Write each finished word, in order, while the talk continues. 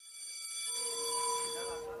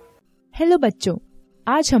Hello बच्चों,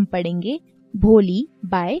 आज हम पढ़ेंगे भोली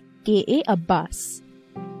by K.A. Abbas.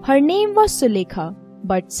 Her name was Sulekha,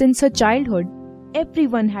 but since her childhood,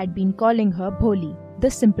 everyone had been calling her Bholi,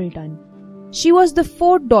 the simpleton. She was the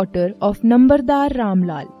fourth daughter of Nambardar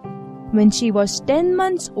Ramlal. When she was 10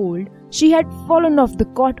 months old, she had fallen off the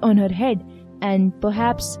cot on her head and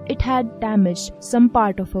perhaps it had damaged some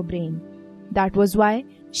part of her brain. That was why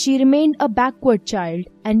she remained a backward child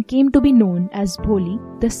and came to be known as Bholi,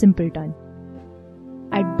 the simpleton.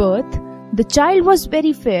 At birth, the child was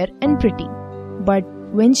very fair and pretty, but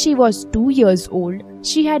when she was 2 years old,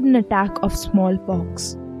 she had an attack of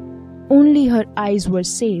smallpox. Only her eyes were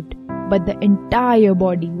saved, but the entire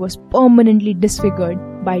body was permanently disfigured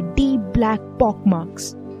by deep black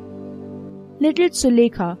pockmarks. Little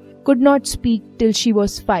Sulekha could not speak till she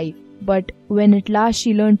was 5, but when at last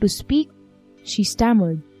she learned to speak, she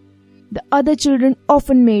stammered. The other children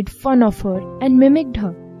often made fun of her and mimicked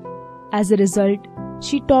her. As a result,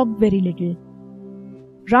 she talked very little.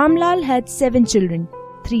 Ramlal had 7 children,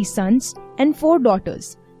 3 sons and 4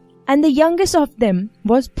 daughters, and the youngest of them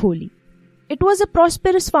was Bholi. It was a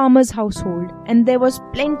prosperous farmer's household and there was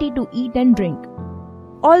plenty to eat and drink.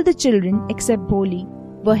 All the children except Bholi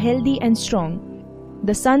were healthy and strong.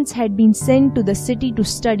 The sons had been sent to the city to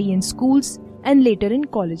study in schools and later in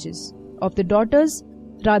colleges. Of the daughters,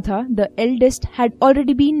 Radha, the eldest, had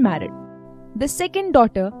already been married. The second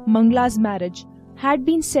daughter, Mangla's marriage, had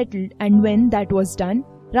been settled, and when that was done,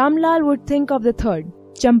 Ramlal would think of the third,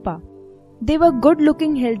 Champa. They were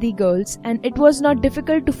good-looking, healthy girls, and it was not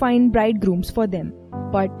difficult to find bridegrooms for them.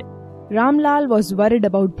 But Ramlal was worried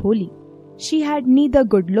about Bholi. She had neither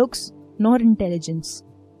good looks nor intelligence.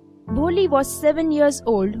 Bholi was 7 years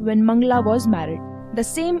old when Mangla was married. The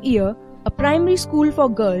same year, a primary school for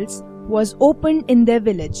girls was opened in their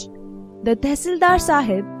village. The Tehsildar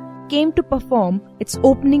Sahib came to perform its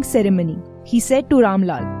opening ceremony. He said to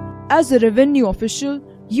Ramlal, "As a revenue official,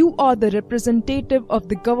 you are the representative of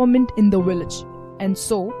the government in the village, and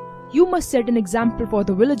so you must set an example for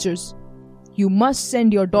the villagers. You must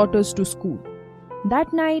send your daughters to school."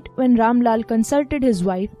 That night, when Ramlal consulted his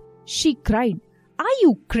wife, she cried, "Are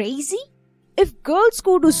you crazy? If girls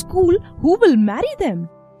go to school, who will marry them?"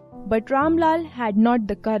 But Ramlal had not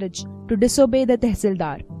the courage to disobey the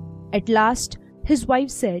Tehsildar. At last, his wife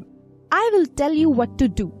said, "I will tell you what to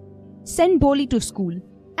do. Send Bholi to school.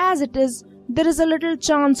 As it is, there is a little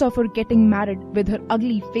chance of her getting married with her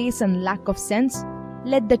ugly face and lack of sense.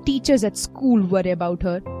 Let the teachers at school worry about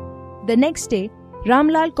her." The next day,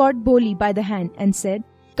 Ramlal caught Bholi by the hand and said,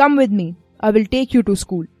 "Come with me. I will take you to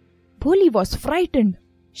school." Bholi was frightened.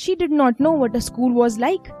 She did not know what a school was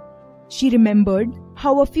like. She remembered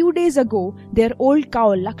how a few days ago their old cow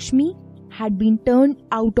Lakshmi had been turned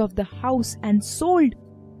out of the house and sold.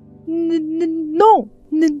 No,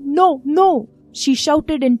 she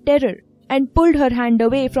shouted in terror and pulled her hand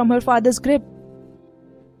away from her father's grip.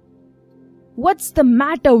 "What's the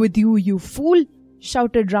matter with you, you fool?"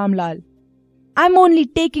 shouted Ramlal. "I'm only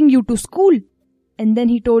taking you to school." And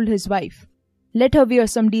then he told his wife, "Let her wear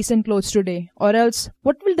some decent clothes today, or else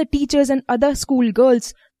what will the teachers and other school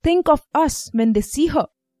girls think of us when they see her?"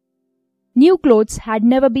 New clothes had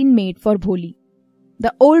never been made for Bholi.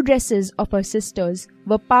 The old dresses of her sisters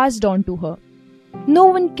were passed on to her. No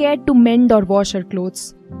one cared to mend or wash her clothes.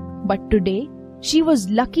 But today, she was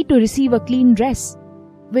lucky to receive a clean dress,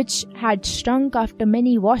 which had shrunk after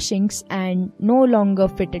many washings and no longer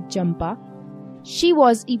fitted Champa. She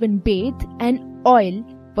was even bathed and oil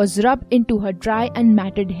was rubbed into her dry and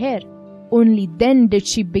matted hair. Only then did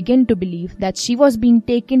she begin to believe that she was being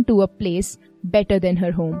taken to a place better than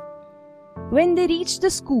her home. When they reached the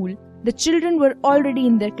school, the children were already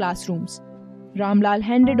in their classrooms. Ramlal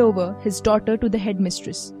handed over his daughter to the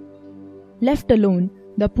headmistress. Left alone,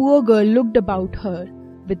 the poor girl looked about her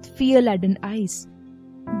with fear-laden eyes.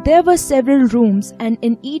 There were several rooms, and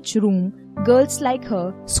in each room, girls like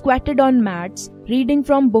her squatted on mats, reading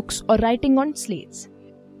from books or writing on slates.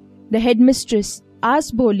 The headmistress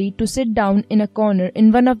asked Bholi to sit down in a corner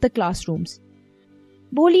in one of the classrooms.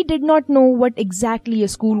 Bholi did not know what exactly a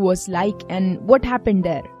school was like and what happened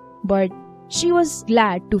there, but she was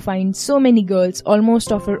glad to find so many girls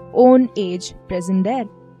almost of her own age present there.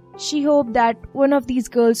 She hoped that one of these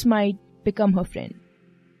girls might become her friend.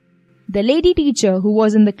 The lady teacher who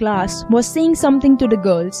was in the class was saying something to the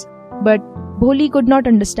girls, but Bholi could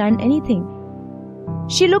not understand anything.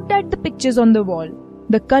 She looked at the pictures on the wall.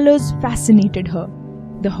 The colors fascinated her.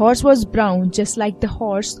 The horse was brown, just like the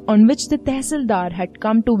horse on which the Tehsildar had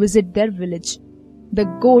come to visit their village. The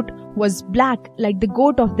goat was black, like the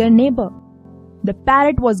goat of their neighbor. The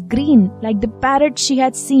parrot was green, like the parrot she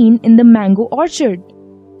had seen in the mango orchard.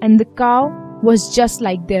 and the cow was just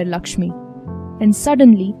like their Lakshmi. And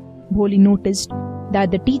suddenly, Bholi noticed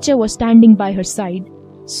that the teacher was standing by her side,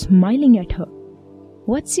 smiling at her.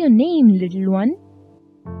 "What's your name, little one?"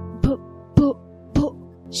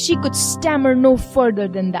 She could stammer no further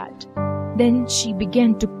than that. Then she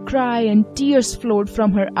began to cry and tears flowed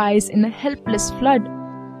from her eyes in a helpless flood.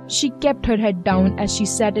 She kept her head down as she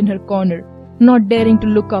sat in her corner, not daring to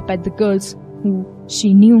look up at the girls who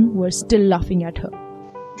she knew were still laughing at her.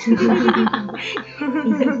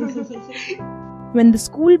 When the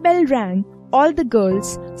school bell rang, all the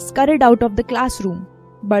girls scurried out of the classroom,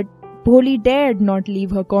 but Bholi dared not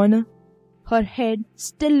leave her corner. Her head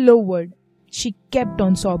still lowered, she kept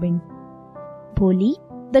on sobbing. "Bholi,"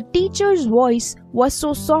 the teacher's voice was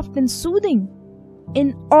so soft and soothing. In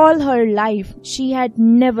all her life, she had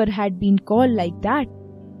never had been called like that.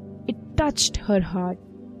 It touched her heart.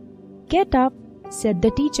 "Get up," said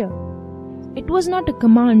the teacher. It was not a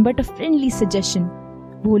command but a friendly suggestion.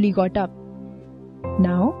 Bholi got up.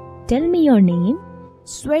 "Now, tell me your name."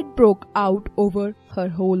 Sweat broke out over her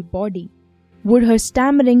whole body. Would her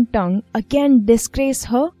stammering tongue again disgrace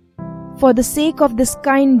her? For the sake of this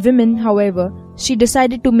kind woman, however, she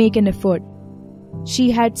decided to make an effort.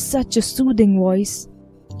 She had such a soothing voice.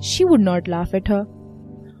 She would not laugh at her.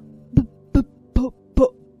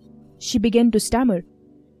 She began to stammer.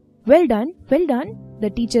 Well done,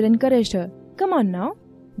 the teacher encouraged her. "Come on now,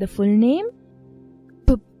 the full name?"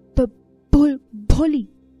 Bholi.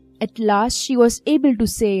 At last she was able to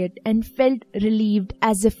say it and felt relieved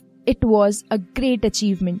as if it was a great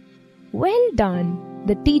achievement. "Well done."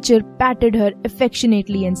 The teacher patted her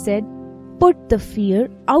affectionately and said, "Put the fear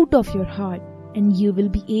out of your heart and you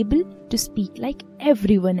will be able to speak like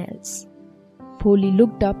everyone else." Bholi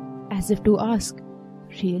looked up as if to ask,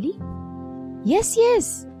 "Really?" Yes,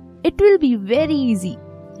 it will be very easy.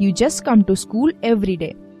 You just come to school every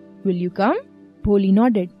day. Will you come?" Bholi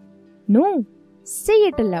nodded. "No, say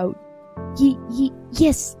it aloud."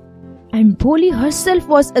 Yes. And Bholi herself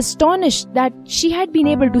was astonished that she had been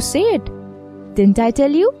able to say it. "Didn't I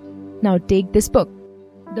tell you? Now take this book."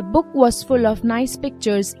 The book was full of nice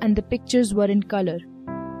pictures and the pictures were in color.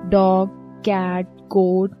 Dog, cat,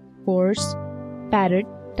 goat, horse, parrot,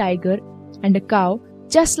 tiger and a cow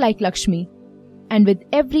just like Lakshmi. And with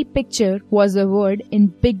every picture was a word in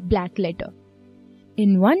big black letter.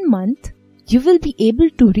 "In 1 month, you will be able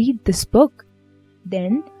to read this book.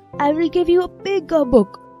 Then I will give you a bigger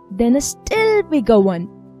book, then a still bigger one.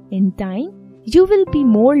 In time, you will be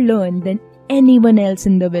more learned than anyone else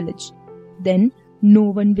in the village. Then no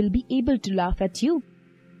one will be able to laugh at you.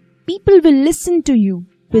 People will listen to you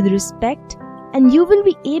with respect and you will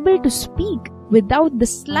be able to speak without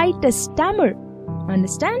the slightest stammer.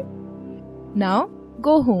 Understand? Now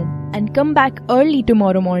go home and come back early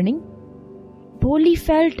tomorrow morning." Bholi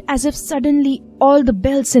felt as if suddenly all the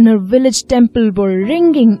bells in her village temple were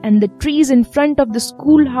ringing and the trees in front of the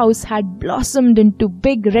schoolhouse had blossomed into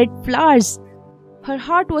big red flowers. Her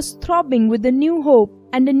heart was throbbing with a new hope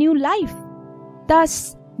and a new life.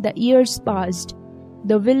 Thus the years passed.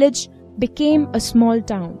 The village became a small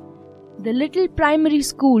town. The little primary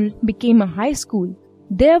school became a high school.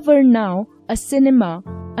 There were now a cinema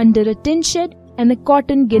under a tin shed and a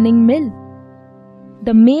cotton ginning mill.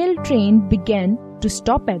 The mail train began to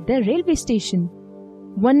stop at the railway station.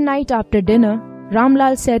 One night after dinner,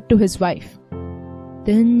 Ramlal said to his wife,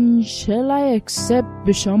 "Then shall I accept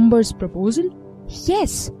Bishambar's proposal?"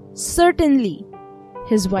 "Yes, certainly,"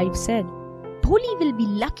 his wife said. "Bholi will be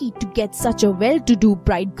lucky to get such a well-to-do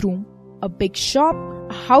bridegroom, a big shop,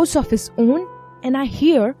 a house of his own, and I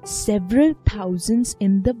hear several thousands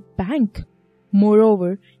in the bank.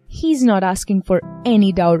 Moreover, he's not asking for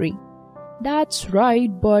any dowry." "That's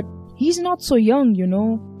right, but he's not so young,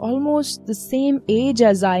 almost the same age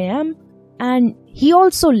as I am, and he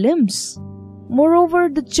also limps. Moreover,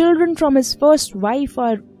 the children from his first wife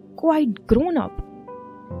are quite grown up."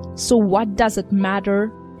 "So what does it matter?"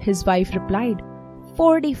 his wife replied.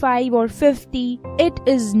 45 or 50, it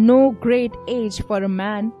is no great age for a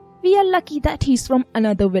man. We are lucky that he's from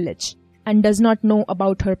another village and does not know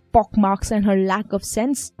about her pockmarks and her lack of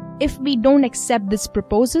sense. If we don't accept this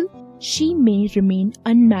proposal, she may remain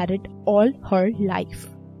unmarried all her life."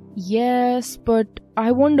 "Yes, but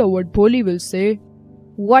I wonder what Bholi will say."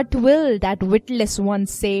 "What will that witless one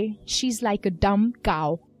say? She's like a dumb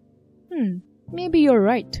cow." Maybe you're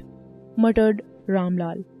right," muttered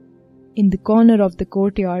Ramlal. In the corner of the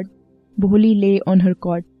courtyard, Bholi lay on her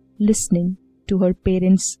cot, listening to her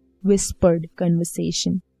parents' whispered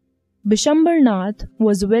conversation. Bishambar Nath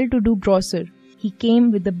was a well-to-do grocer. He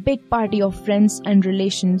came with a big party of friends and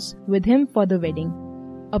relations with him for the wedding.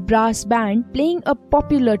 A brass band playing a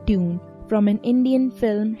popular tune from an Indian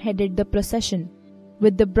film headed the procession,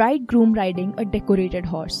 with the bridegroom riding a decorated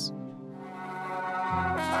horse.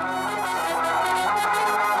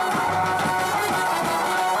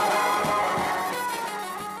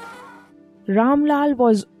 Ramlal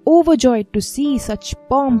was overjoyed to see such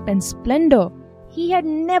pomp and splendor. He had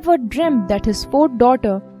never dreamt that his fourth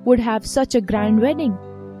daughter would have such a grand wedding.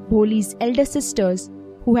 Bholi's elder sisters,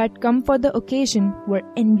 who had come for the occasion, were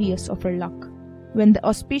envious of her luck. When the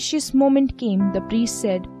auspicious moment came, the priest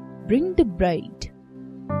said, "Bring the bride."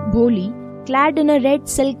 Bholi, clad in a red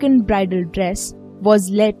silken bridal dress,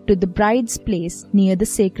 was led to the bride's place near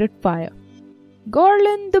the sacred fire.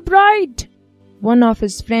 "Garland the bride!" one of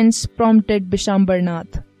his friends prompted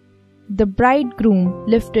Bishambarnath. The bridegroom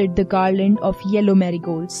lifted the garland of yellow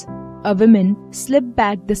marigolds. A woman slipped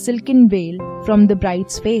back the silken veil from the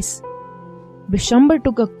bride's face. Bishambar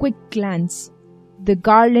took a quick glance. The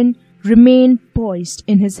garland remained poised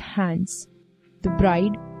in his hands. The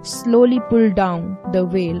bride slowly pulled down the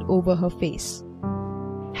veil over her face.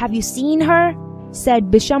 "Have you seen her?" said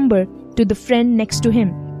Bishambar to the friend next to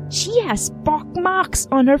him. "She has pockmarks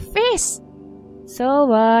on her face." "So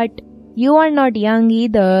what? You are not young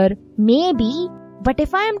either." "Maybe, but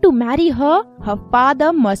if I am to marry her, her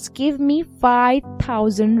father must give me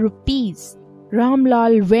 5,000 rupees.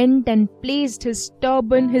 Ramlal went and placed his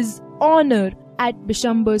turban, his honor, at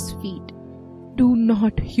Bishambar's feet. "Do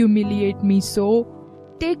not humiliate me so.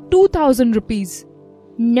 Take 2,000 rupees.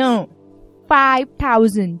 "No,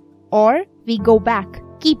 5,000. Or we go back.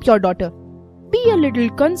 Keep your daughter." "Be a little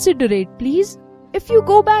considerate, please. If you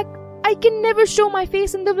go back, I can never show my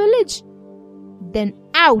face in the village." "Then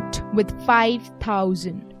out with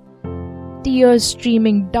 5,000. Tears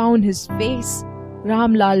streaming down his face,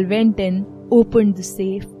 Ramlal went in, opened the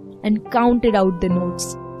safe, and counted out the notes.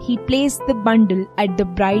 He placed the bundle at the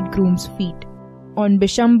bridegroom's feet. On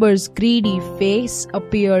Bishambar's greedy face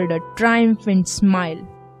appeared a triumphant smile.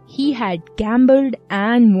 He had gambled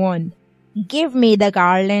and won. "Give me the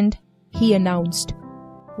garland," he announced.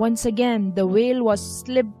 Once again the veil was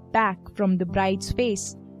slipped back from the bride's face,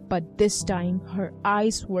 but this time her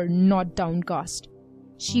eyes were not downcast.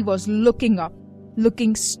 She was looking up,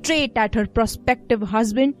 looking straight at her prospective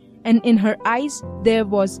husband, and in her eyes there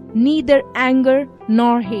was neither anger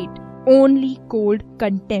nor hate, only cold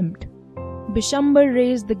contempt. Bishambar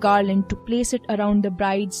raised the garland to place it around the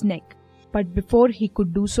bride's neck, but before he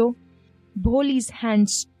could do so, Bholi's hand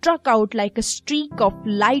struck out like a streak of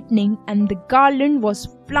lightning and the garland was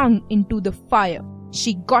flung into the fire.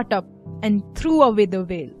 She got up and threw away the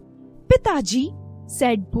veil. "Pitaji,"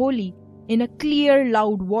 said Bholi in a clear,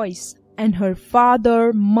 loud voice, and her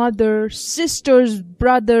father, mother, sisters,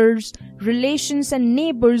 brothers, relations and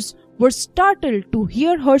neighbors were startled to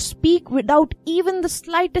hear her speak without even the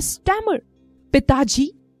slightest stammer. "Pitaji,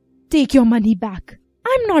 take your money back.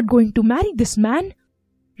 I'm not going to marry this man."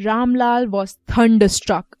 Ramlal was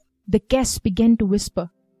thunderstruck. The guests began to whisper,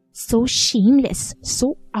 "So shameless,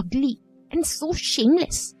 so ugly, and so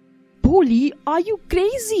shameless." "Bholi, are you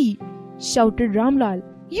crazy?" shouted Ramlal.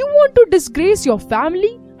 "You want to disgrace your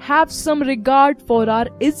family? Have some regard for our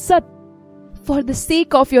izzat." "For the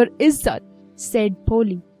sake of your izzat," said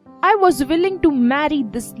Bholi, "I was willing to marry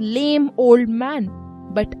this lame old man,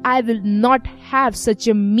 but I will not have such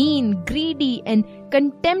a mean, greedy and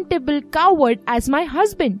contemptible coward as my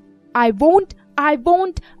husband. I won't, I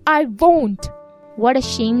won't, I won't." What a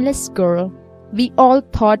shameless girl. We all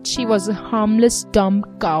thought she was a harmless, dumb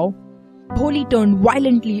cow. Bholi turned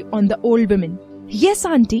violently on the old woman. "Yes,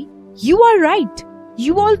 auntie, you are right.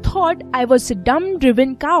 You all thought I was a dumb,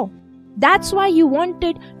 driven cow. That's why you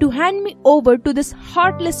wanted to hand me over to this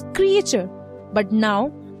heartless creature. But now,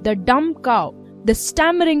 the dumb cow, the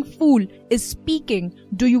stammering fool, is speaking.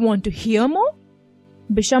 Do you want to hear more?"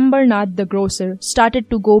 Bishambarnath the grocer started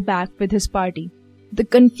to go back with his party. The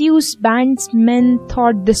confused bandsmen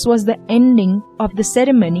thought this was the ending of the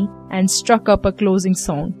ceremony and struck up a closing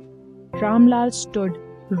song. Ramlal stood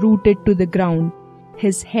rooted to the ground,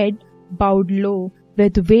 his head bowed low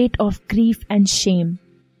with weight of grief and shame.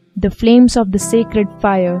 The flames of the sacred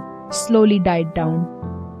fire slowly died down.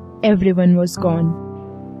 Everyone was gone.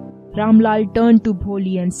 Ramlal turned to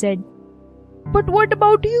Bholi and said, "But what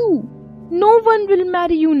about you? No one will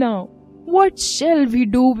marry you now. What shall we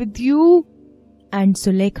do with you?" And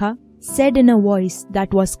Sulekha said in a voice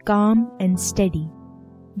that was calm and steady,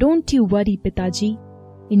 "Don't you worry, Pitaji.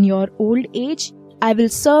 In your old age, I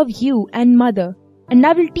will serve you and mother, and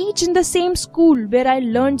I will teach in the same school where I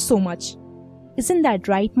learned so much. Isn't that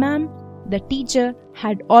right, ma'am?" The teacher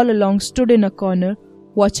had all along stood in a corner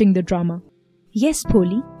watching the drama. "Yes,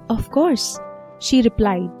 Bholi, of course. she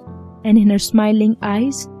replied, and in her smiling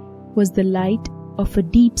eyes was the light of a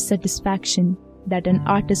deep satisfaction that an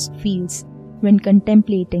artist feels when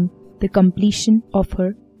contemplating the completion of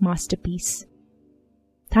her masterpiece.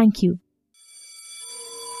 Thank you.